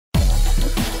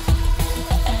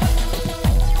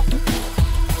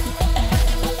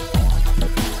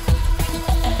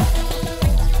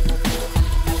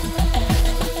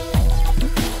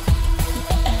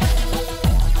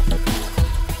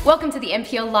the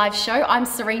NPL live show. I'm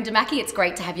Sirine Demachkie. It's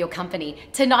great to have your company.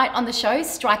 Tonight on the show,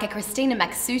 striker Kristina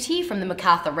Maksuti from the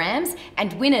Macarthur Rams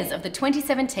and winners of the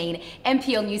 2017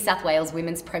 NPL New South Wales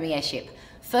Women's Premiership.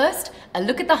 First, a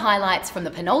look at the highlights from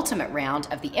the penultimate round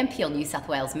of the NPL New South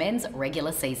Wales men's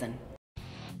regular season.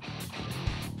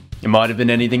 It might have been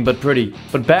anything but pretty,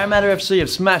 but Parramatta FC have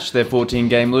smashed their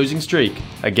 14-game losing streak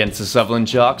against the Sutherland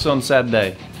Sharks on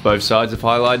Saturday. Both sides have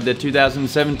highlighted their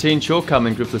 2017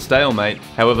 shortcomings with the stalemate,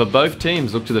 however both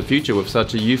teams look to the future with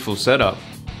such a youthful setup.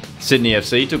 Sydney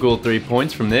FC took all 3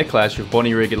 points from their clash with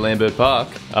Bonnyrigg at Lambert Park,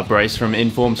 a brace from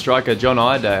informed striker John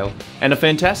Iredale, and a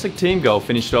fantastic team goal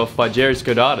finished off by Jerry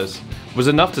Skodatis was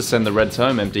enough to send the Reds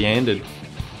home empty-handed.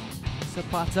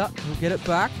 Zapata will get it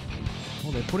back. Oh,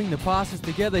 they're putting the passes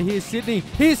together. Here's Sydney.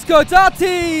 Here's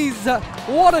Skodatis!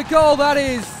 What a goal that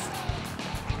is!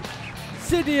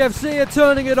 Sydney FC are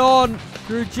turning it on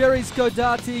through Jerry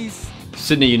Skodatis.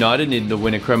 Sydney United needed to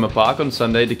win at Cromer Park on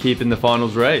Sunday to keep in the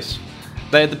finals race.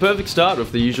 They had the perfect start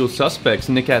with the usual suspects,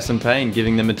 Nikas and Payne,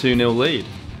 giving them a 2-0 lead.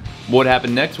 What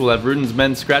happened next will have Ruden's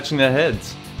men scratching their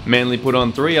heads. Manly put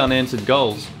on 3 unanswered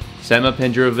goals, Sama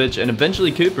Penjerovic and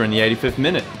eventually Cooper in the 85th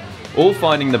minute, all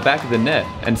finding the back of the net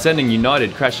and sending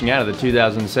United crashing out of the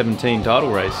 2017 title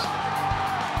race.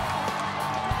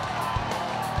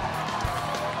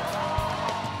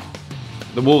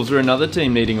 The Wolves were another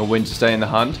team needing a win to stay in the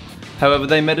hunt. However,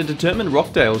 they met a determined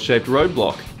Rockdale-shaped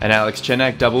roadblock, and Alex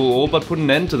Chenak double all but put an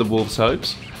end to the Wolves'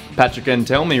 hopes. Patrick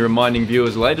Antelmi reminding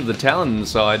viewers late of the talent in the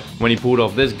side when he pulled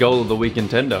off this goal of the week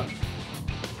contender.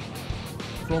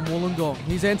 From Wollongong,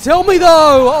 here's Antelmi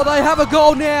though! Oh, they have a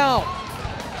goal now!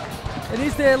 And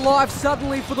is their life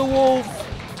suddenly for the Wolves?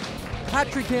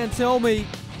 Patrick Antelmi.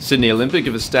 Sydney Olympic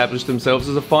have established themselves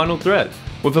as a final threat,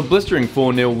 with a blistering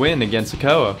 4-0 win against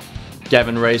Sokoa.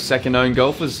 Gavin Ray's second own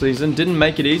goal for the season didn't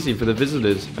make it easy for the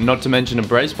visitors, and not to mention a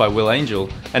brace by Will Angel,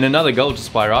 and another goal to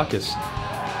Spyrakis.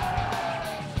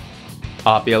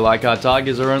 RPL Leichhardt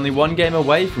Tigers are only 1 game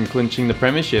away from clinching the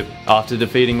premiership after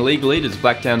defeating league leaders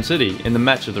Blacktown City in the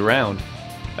match of the round.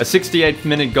 A 68th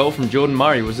minute goal from Jordan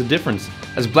Murray was the difference,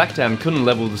 as Blacktown couldn't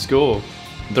level the score.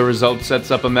 The result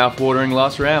sets up a mouth-watering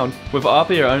last round, with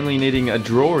RPL only needing a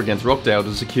draw against Rockdale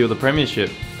to secure the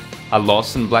premiership. A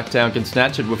loss and Blacktown can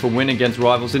snatch it with a win against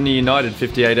rival Sydney United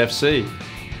 58 FC.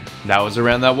 That was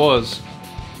around that was.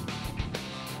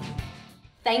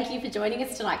 Thank you for joining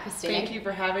us tonight, Kristina. Thank you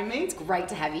for having me. It's great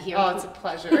to have you here. Oh, it's a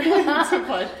pleasure. It's a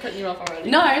pleasure cutting you off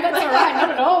already. No, that's all right. Not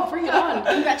at all. Bring it on.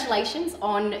 Congratulations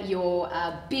on your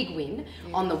big win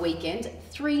on the weekend,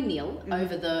 3-0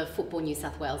 over the Football New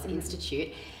South Wales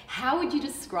Institute. How would you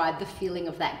describe the feeling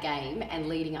of that game and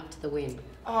leading up to the win?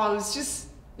 Oh, it was just,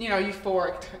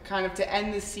 euphoric kind of to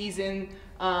end the season,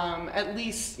 at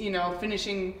least,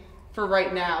 finishing for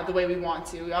right now the way we want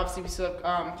to. Obviously, we still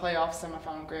have playoffs,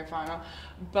 semifinal, grand final,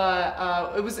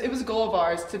 but it was a goal of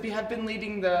ours to have been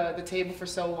leading the table for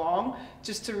so long,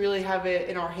 just to really have it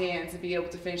in our hands and be able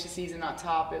to finish the season on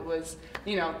top. It was,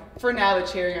 for now the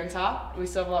cherry on top. We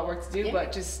still have a lot of work to do,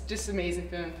 but just amazing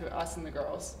feeling for us and the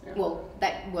girls. Yeah. Well,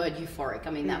 that word euphoric, I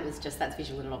mean, that's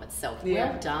visual in and of itself. Yeah.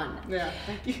 Well done. Yeah,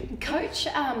 thank you. Coach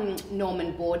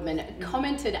Norman Boardman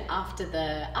commented after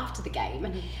the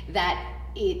game that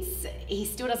he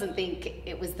still doesn't think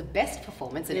it was the best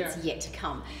performance and it's yet to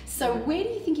come. So where do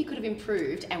you think you could have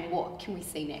improved and what can we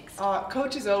see next?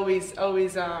 Coach is always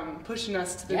pushing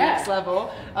us to the next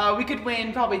level. We could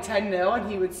win probably 10-0 and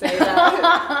he would say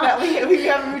that we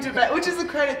haven't moved to bet, which is a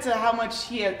credit to how much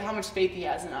faith he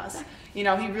has in us. He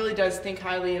really does think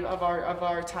highly of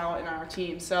our talent and our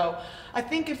team. So I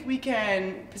think if we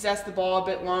can possess the ball a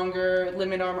bit longer,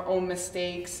 limit our own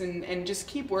mistakes, and just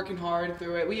keep working hard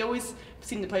through it. We always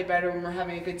seem to play better when we're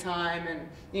having a good time and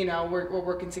we're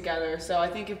working together. So I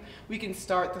think if we can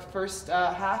start the first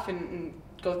half and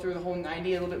go through the whole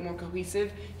 90 a little bit more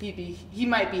cohesive, he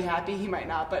might be happy, he might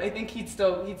not, but I think he'd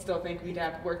still think we'd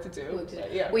have work to do.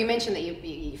 Well, you mentioned that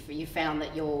you found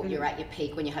that you're at your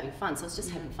peak when you're having fun, so it's just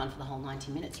having fun for the whole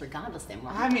 90 minutes regardless then,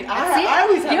 right? I mean, I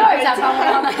always have a great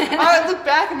time. I look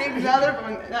back and maybe not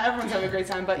everyone's having a great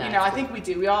time, but I think we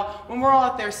do. When we're all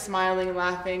out there smiling and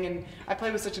laughing, and I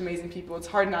play with such amazing people, it's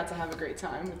hard not to have a great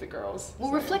time with the girls.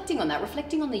 Well, reflecting on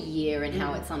the year and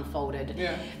how it's unfolded,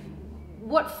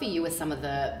 what for you are some of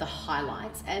the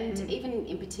highlights and even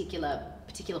in particular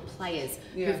players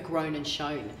who've grown and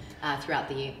shown throughout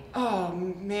the year? Oh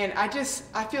man, I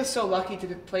feel so lucky to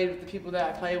have played with the people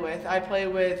that I play with. I play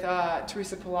with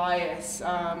Teresa Polias,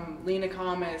 Lena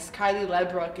Kamas, Kylie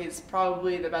Lebrook is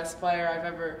probably the best player I've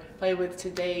ever played with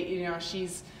to date.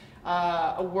 She's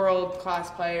a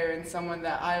world-class player and someone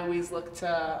that I always look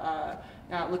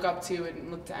up to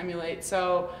and look to emulate.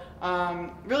 So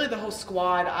really the whole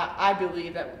squad. I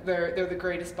believe that they're the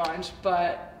greatest bunch,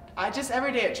 but I just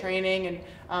every day at training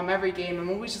and every game, I'm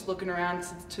always just looking around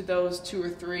to those 2 or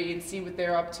 3 and see what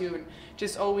they're up to, and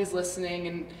just always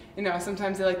listening. And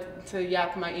sometimes they like to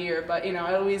yap in my ear, but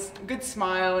I always good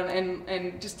smile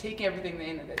and just taking everything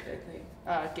that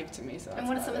they give to me. So. And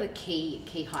what are some of the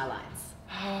key highlights?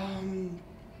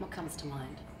 What comes to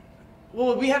mind?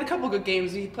 Well, we had a couple good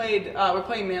games. We played. We're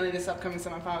playing Manly this upcoming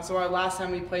semifinal. So our last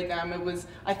time we played them, it was.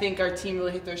 I think our team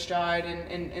really hit their stride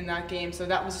in that game. So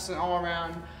that was just an all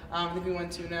around. I think we won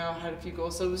 2-0, had a few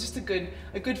goals. So it was just a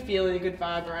good feeling, a good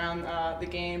vibe around the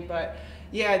game. But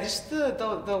yeah, just the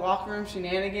locker room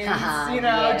shenanigans.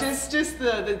 Yes. just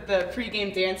the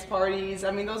pregame dance parties.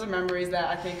 I mean, those are memories that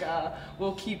I think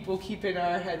we'll keep in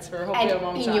our heads for hopefully a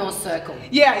long time. And in your circle.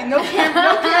 Yeah, no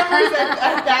cameras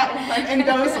at that one and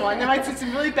those one. There might be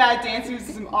some really bad dancing,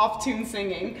 some off-tune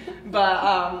singing, but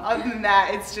other than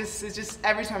that, it's just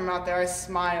every time I'm out there, I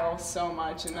smile so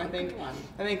much, and I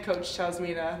think Coach tells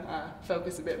me to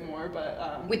focus a bit more,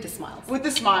 but with the smiles. With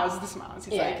the smiles.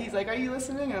 He's like, are you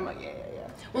listening? And I'm like, yeah.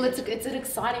 Well, it's an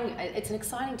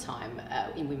exciting time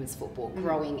in women's football,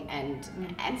 growing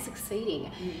and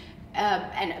succeeding.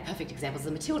 And a perfect example is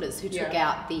the Matildas,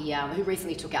 who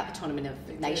recently took out the Tournament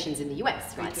of Nations in the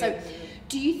US, right? So,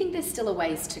 do you think there's still a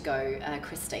ways to go,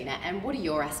 Kristina? And what are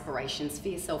your aspirations for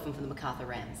yourself and for the Macarthur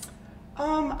Rams?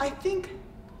 I think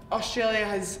Australia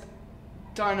has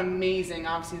done amazing,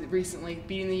 obviously, recently,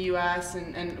 beating the U.S.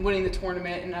 and winning the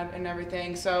tournament and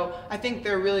everything. So I think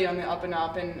they're really on the up and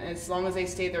up, and as long as they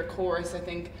stay their course, I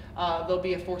think they'll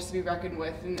be a force to be reckoned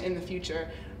with in the future,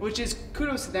 which is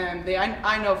kudos to them.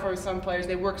 I know for some players,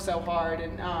 they work so hard,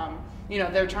 and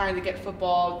they're trying to get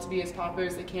football to be as popular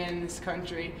as they can in this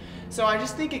country. So I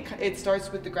just think it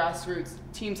starts with the grassroots,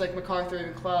 teams like Macarthur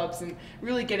and clubs, and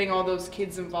really getting all those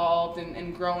kids involved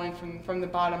and growing from the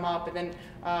bottom up. And then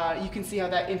you can see how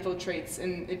that infiltrates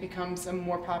and it becomes a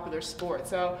more popular sport.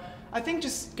 So I think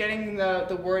just getting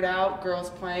the word out, girls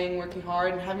playing, working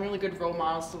hard, and having really good role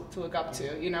models to look up to.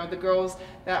 The girls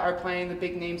that are playing, the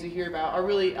big names you hear about, are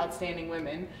really outstanding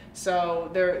women. So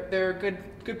they're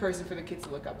a good person for the kids to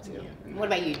look up to. Yeah. What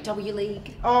about you, W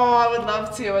League? Oh, I would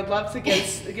love to. I'd love to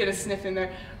get a sniff in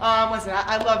there. Listen,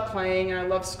 I love playing, and I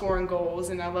love scoring goals,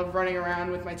 and I love running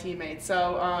around with my teammates.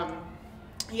 So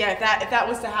yeah, if that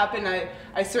was to happen,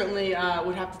 I certainly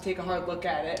would have to take a hard look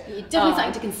at it. Definitely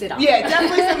something to consider. Yeah,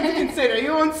 definitely something to consider.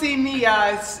 You won't see me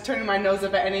turning my nose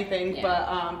up at anything,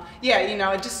 but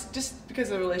yeah, just because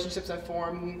of the relationships I've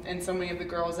formed and so many of the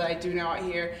girls that I do know out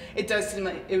here, it does seem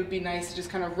like it would be nice to just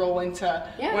kind of roll into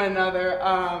one another.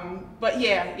 But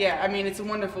yeah, I mean, it's a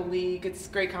wonderful league. It's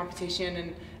great competition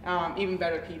and even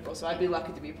better people, so I'd be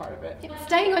lucky to be a part of it.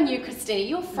 Staying on you, Kristina,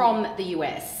 you're from the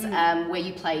US, where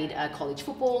you played college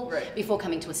football before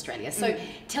coming to Australia. So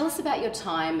tell us about your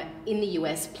time in the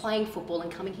US playing football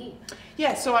and coming here.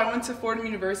 Yeah, so I went to Fordham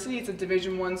University. It's a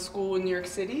Division I school in New York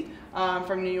City,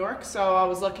 from New York. So I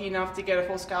was lucky enough to get a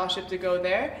full scholarship to go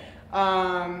there.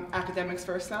 Academics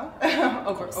first though,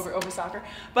 over soccer.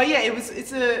 But yeah,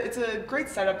 it's a great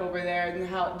setup over there, and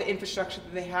how the infrastructure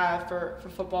that they have for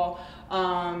football.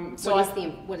 So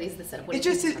what is the setup?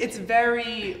 It's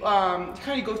very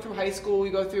kind of go through high school,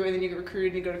 you go through, and then you get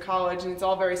recruited and you go to college, and it's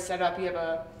all very set up. You have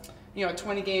a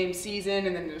 20-game season,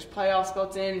 and then there's playoffs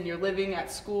built in, and you're living at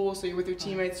school, so you're with your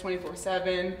teammates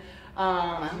 24/7.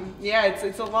 Yeah,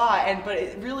 it's a lot, but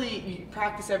it really, you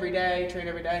practice every day, train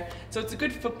every day, so it's a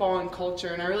good football and culture,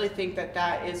 and I really think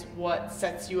that is what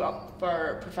sets you up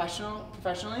for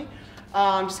professionally,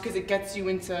 just because it gets you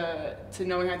into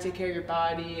knowing how to take care of your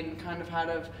body and kind of how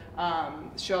to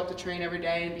show up to train every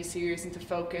day and be serious and to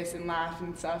focus and laugh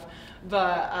and stuff.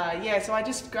 But yeah, so I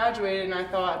just graduated and I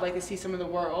thought I'd like to see some of the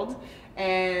world,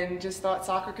 and just thought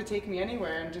soccer could take me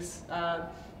anywhere, and just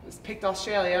picked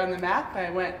Australia on the map. I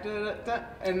went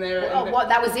and there. Oh, what?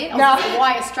 That was it? No.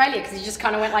 Why Australia? Because you just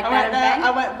kind of went like that and bang?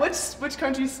 I went. Which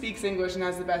country speaks English and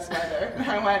has the best weather?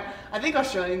 And I went. I think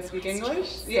Australians speak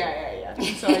English. Yeah.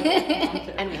 So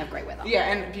and we have great weather.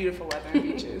 Yeah, and beautiful weather and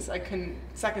beaches. I couldn't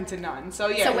second to none. So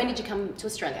yeah. So when did you come to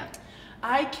Australia?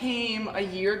 I came a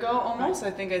year ago almost. I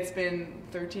think it's been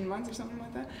 13 months or something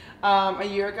like that. A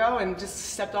year ago, and just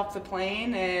stepped off the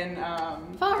plane and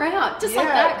far out, just like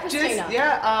that,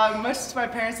 Kristina. Much to my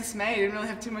parents' dismay, I didn't really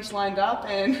have too much lined up,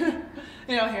 and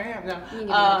here I am now.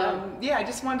 Yeah, I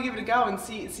just wanted to give it a go and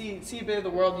see a bit of the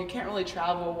world. You can't really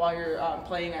travel while you're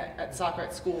playing at soccer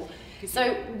at school.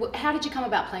 So how did you come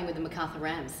about playing with the Macarthur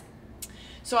Rams?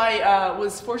 So I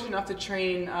was fortunate enough to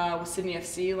train with Sydney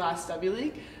FC last W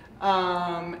League.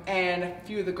 And a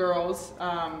few of the girls,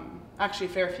 actually a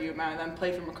fair few amount of them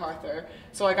play for Macarthur.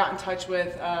 So I got in touch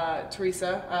with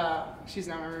Teresa, she's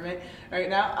not my roommate right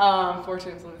now, 4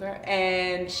 times lived with her,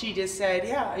 and she just said,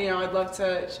 yeah, you know, I'd love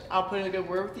to, I'll put in a good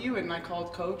word with you. And I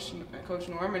called Coach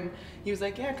Norm, and he was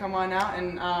like, yeah, come on out.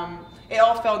 And it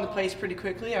all fell into place pretty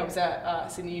quickly. I was at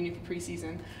Sydney Uni for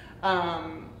preseason,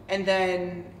 and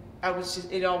then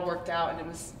it all worked out, and it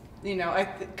was, you know, I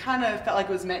kind of felt like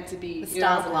it was meant to be. The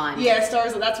stars aligned. Yeah,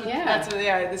 stars. That's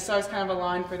what. The stars kind of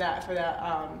aligned for that.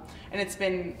 And it's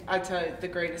been, I'd tell you, the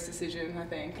greatest decision, I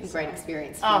think. And great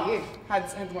experience for you. Had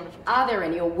wonderful. Are there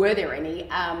any, or were there any,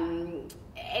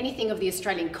 anything of the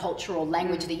Australian culture or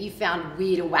language that you found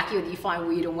weird or wacky, or that you find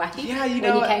weird or wacky? Yeah, when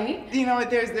you came here? You know,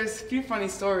 there's a few funny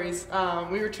stories.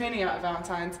 We were training out at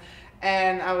Valentine's,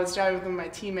 and I was driving with one of my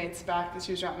teammates back, that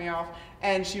she was dropping me off,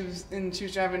 and she was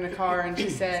driving the car, and she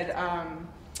said,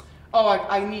 oh,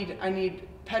 I need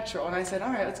petrol. And I said, all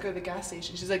right, let's go to the gas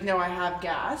station. She's like, no, I have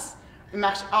gas.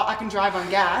 I can drive on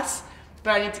gas,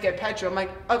 but I need to get petrol. I'm like,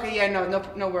 okay, yeah,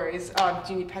 no worries.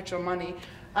 Do you need petrol money?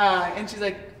 And she's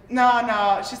like,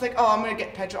 no. She's like, oh, I'm gonna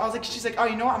get petrol. She's like, oh,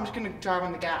 you know what? I'm just gonna drive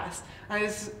on the gas. And I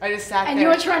just sat there. And you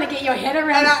were trying to get your head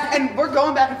around. And we're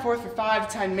going back and forth for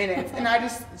 5-10 minutes. And I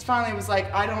just finally was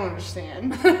like, I don't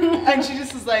understand. And she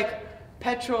just was like,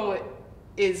 petrol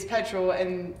is petrol,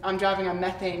 and I'm driving on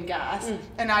methane gas.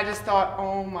 And I just thought,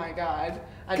 oh my God.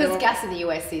 Because gas in the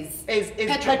US is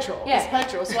petrol. Yeah. It's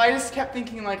petrol. So I just kept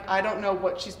thinking, like, I don't know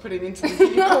what she's putting into the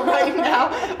vehicle right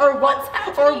now, or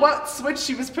what switch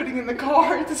she was putting in the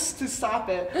car to stop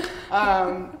it.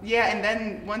 Yeah, and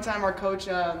then one time our coach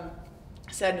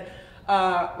said,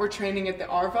 we're training at the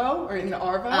Arvo, or in the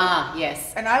Arvo. Ah,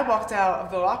 yes. And I walked out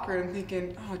of the locker room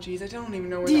thinking, oh geez, I don't even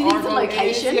know where Do you the need the Arvo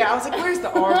location? is. Yeah, I was like, where's the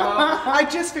Arvo? I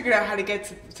just figured out how to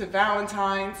get to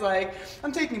Valentine's. Like,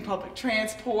 I'm taking public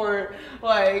transport.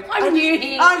 Like, I'm new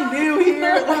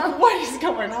here. Like, what is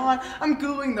going on? I'm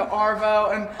Googling the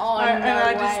Arvo, and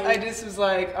I just was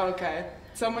like, okay.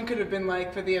 Someone could have been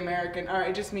like, for the American, all right,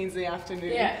 it just means the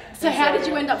afternoon. Yeah. So how did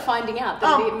you end up finding out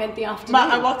that it meant the afternoon?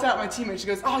 I walked out, my teammate, she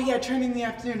goes, oh yeah, training in the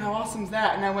afternoon, how awesome is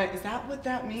that? And I went, is that what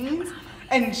that means?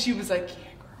 And she was like,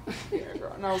 yeah,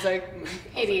 girl. And I was like,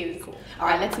 it is. Cool. All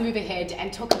right, let's move ahead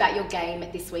and talk about your game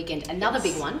this weekend. Another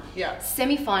big one. Yeah.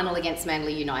 Semi-final against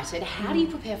Manly United. How do you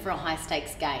prepare for a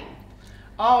high-stakes game?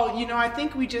 Oh, you know, I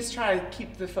think we just try to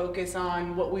keep the focus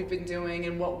on what we've been doing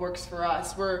and what works for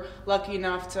us. We're lucky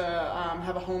enough to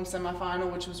have a home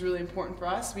semifinal, which was really important for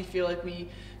us. We feel like we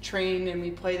train and we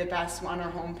play the best on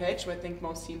our home pitch, which I think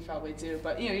most teams probably do.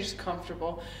 But, you know, you're just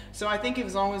comfortable. So I think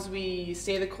as long as we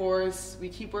stay the course, we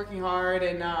keep working hard,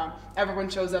 and everyone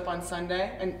shows up on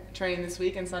Sunday, and training this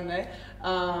week and Sunday,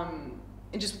 and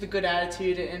just with a good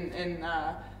attitude and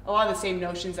a lot of the same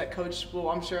notions that Coach will,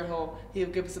 I'm sure he'll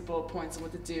give us the bullet points on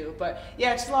what to do. But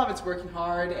yeah, just a lot of it's working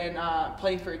hard and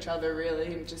playing for each other, really,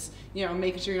 and just, you know,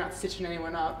 making sure you're not stitching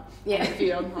anyone up on the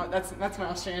field. That's my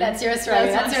Australian. That's your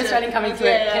Australian. That's your Australian coming through.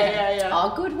 Yeah.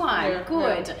 Oh, good one. Yeah,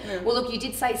 good. Yeah. Well, look, you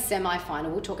did say semi-final.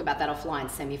 We'll talk about that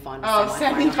offline. Semi-final. Oh,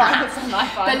 semi-final.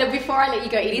 But look, before I let you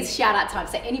go, it is shout-out time.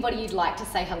 So anybody you'd like to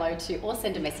say hello to or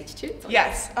send a message to?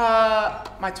 Yes.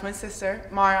 My twin sister,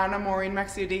 Mariana Maureen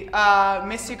Maksuti.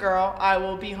 Miss you, girl. I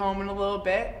will be home in a little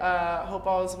bit. Hope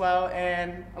all is well,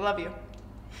 and I love you.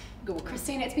 Good. Well,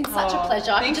 Kristina, it's been such a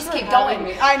pleasure. Thanks just for keep having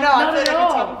going. me. I know. Not I feel like I at could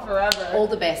all. talk forever. All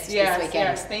the best this weekend.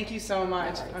 Yes. Thank you so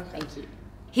much. Thank you.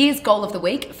 Here's Goal of the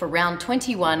Week for round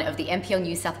 21 of the NPL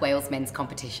New South Wales men's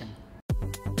competition.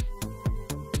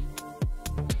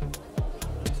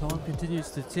 Time continues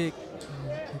to tick.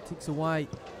 It ticks away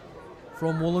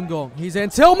from Wollongong. Here's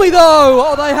Antelmi though!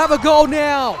 Oh, they have a goal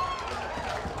now!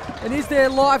 And is their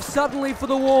life suddenly for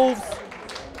the Wolves?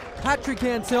 Patrick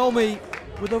Antelmi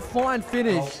with a fine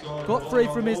finish. Got free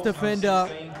from his defender,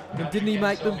 and didn't he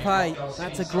make them pay?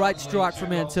 That's a great strike from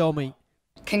Antelmi.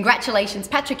 Congratulations,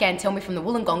 Patrick Antelmi from the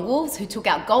Wollongong Wolves, who took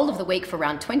out Goal of the Week for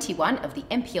round 21 of the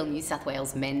NPL New South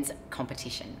Wales men's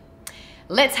competition.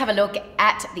 Let's have a look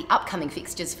at the upcoming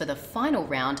fixtures for the final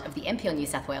round of the NPL New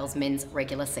South Wales men's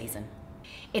regular season.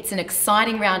 It's an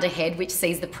exciting round ahead, which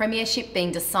sees the premiership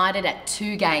being decided at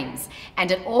 2 games,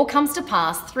 and it all comes to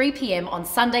pass 3 p.m. on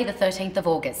Sunday the 13th of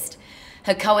August.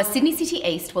 Hakoah Sydney City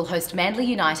East will host Manly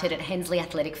United at Hensley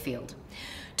Athletic Field.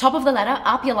 Top of the ladder,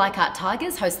 Apia Leichhardt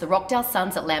Tigers host the Rockdale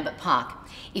Suns at Lambert Park.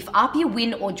 If Apia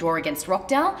win or draw against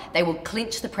Rockdale, they will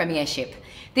clinch the premiership.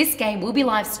 This game will be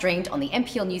live streamed on the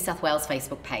NPL New South Wales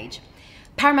Facebook page.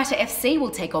 Parramatta FC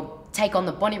will take on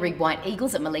the Bonnyrigg White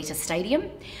Eagles at Melita Stadium.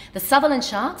 The Sutherland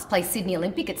Sharks play Sydney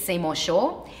Olympic at Seymour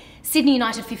Shore. Sydney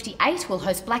United 58 will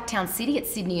host Blacktown City at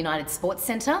Sydney United Sports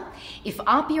Centre. If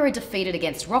Apia are defeated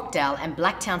against Rockdale and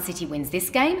Blacktown City wins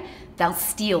this game, they'll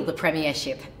steal the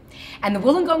premiership. And the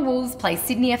Wollongong Wolves play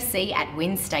Sydney FC at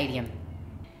Wynn Stadium.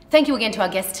 Thank you again to our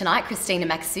guest tonight, Kristina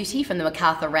Maksuti from the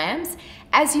Macarthur Rams.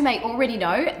 As you may already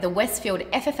know, the Westfield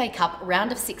FFA Cup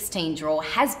round of 16 draw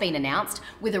has been announced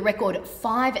with a record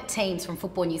 5 teams from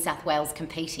Football New South Wales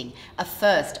competing, a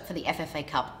first for the FFA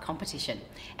Cup competition.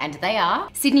 And they are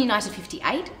Sydney United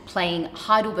 58 playing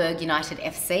Heidelberg United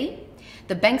FC,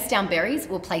 the Bankstown Berries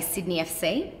will play Sydney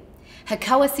FC,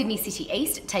 Hakoah Sydney City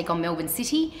East take on Melbourne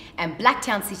City, and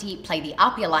Blacktown City play the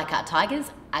Apia Leichhardt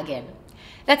Tigers again.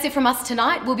 That's it from us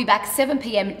tonight. We'll be back 7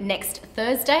 p.m. next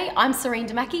Thursday. I'm Sirine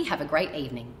Demachkie. Have a great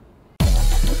evening.